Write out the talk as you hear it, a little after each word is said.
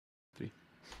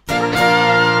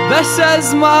This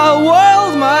is my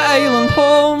world, my island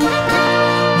home.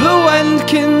 The wind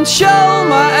can chill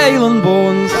my island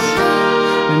bones,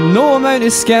 and no amount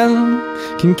of skin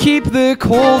can keep the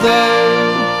cold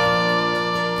out.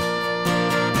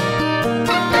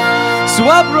 So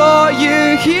I brought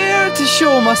you here to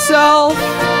show myself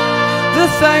the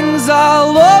things I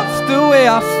loved, the way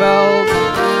I felt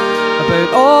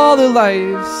about all the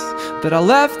lives that I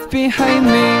left behind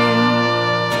me.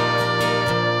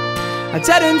 I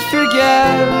didn't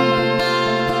forget.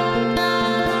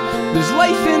 There's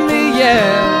life in me, yeah.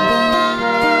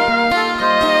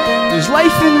 There's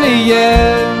life in me,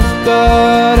 yeah.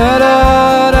 Da da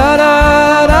da da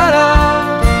da da da.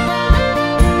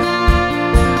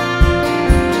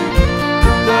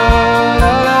 Da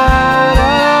da da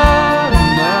da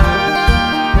da.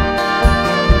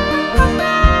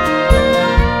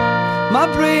 My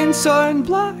brain turned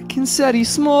black in city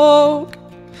smoke.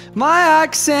 My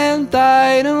accent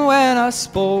died, and when I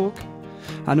spoke,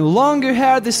 I no longer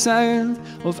heard the sound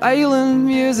of island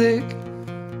music.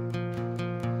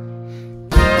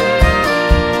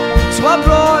 So I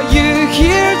brought you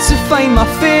here to find my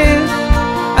faith,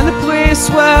 and the place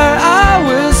where I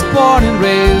was born and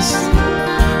raised.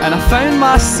 And I found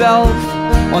myself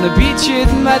on a beach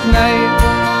at midnight,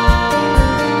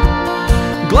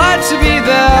 glad to be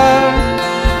there,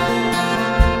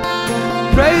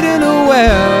 proud and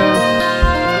aware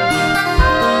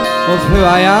of who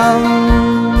I am.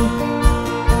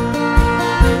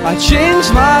 I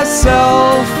changed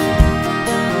myself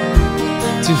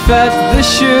to fit the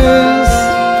shoes.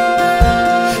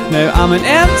 Now I'm an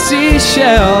empty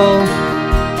shell.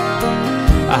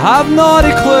 I have not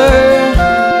a clue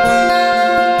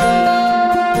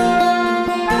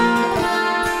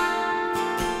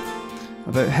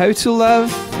about how to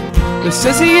live. This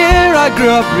is the year I grew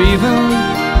up breathing.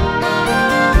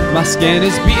 My skin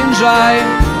is beaten dry,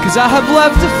 cause I have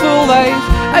lived a full life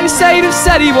outside of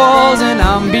city walls and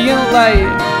ambient light.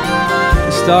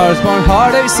 The stars burn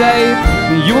hard outside,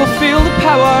 and you will feel the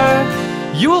power.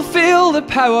 You will feel the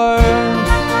power.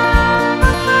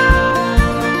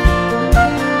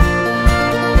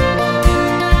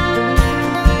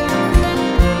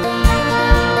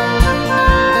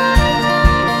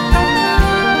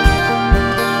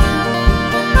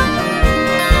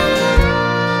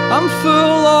 I'm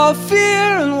full of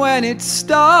fear, and when it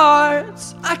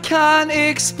starts, I can't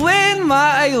explain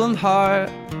my island heart.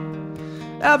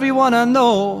 Everyone I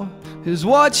know has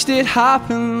watched it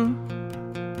happen.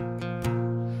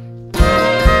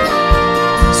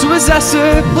 So is this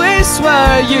a place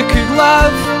where you could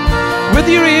live, with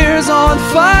your ears on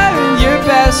fire and your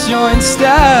best joint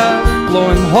stiff,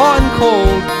 blowing hot and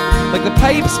cold like the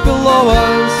pipes below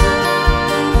us,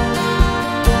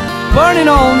 burning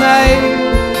all night,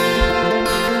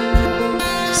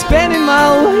 spending my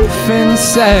life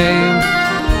insane,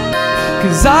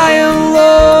 cause I am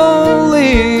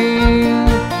lonely.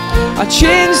 I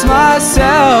changed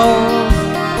myself,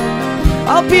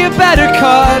 I'll be a better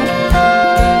cut.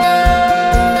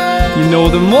 You know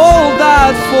the mold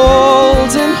that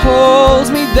folds and holds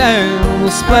me down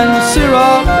will splinter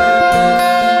up,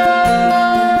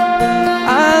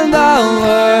 and I'll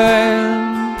learn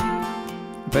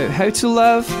about how to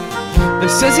live.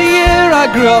 This is the year I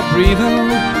grew up breathing.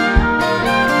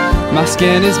 My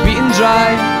skin is beaten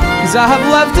dry, cause I have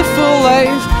lived a full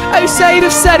life outside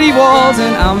of city walls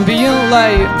and ambient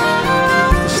light.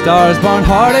 The stars burn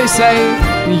hard outside,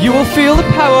 and you will feel the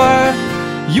power.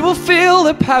 You will feel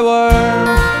the power.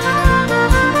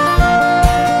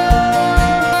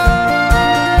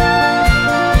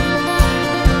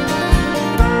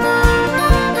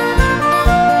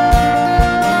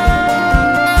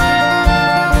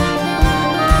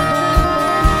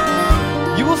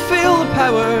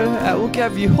 It will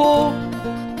give you hope.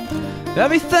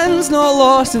 Everything's not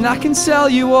lost, and I can tell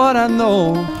you what I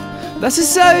know. This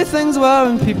is how things were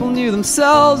when people knew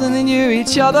themselves, and they knew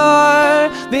each other.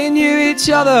 They knew each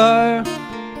other.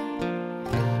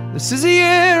 This is the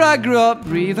year I grew up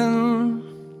breathing.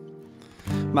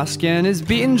 My skin is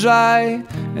beaten dry,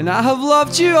 and I have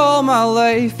loved you all my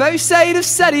life, outside of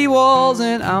city walls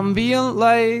and ambient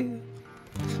light.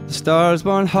 The stars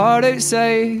burn hard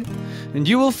outside, and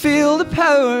you will feel the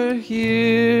power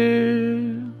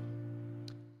here.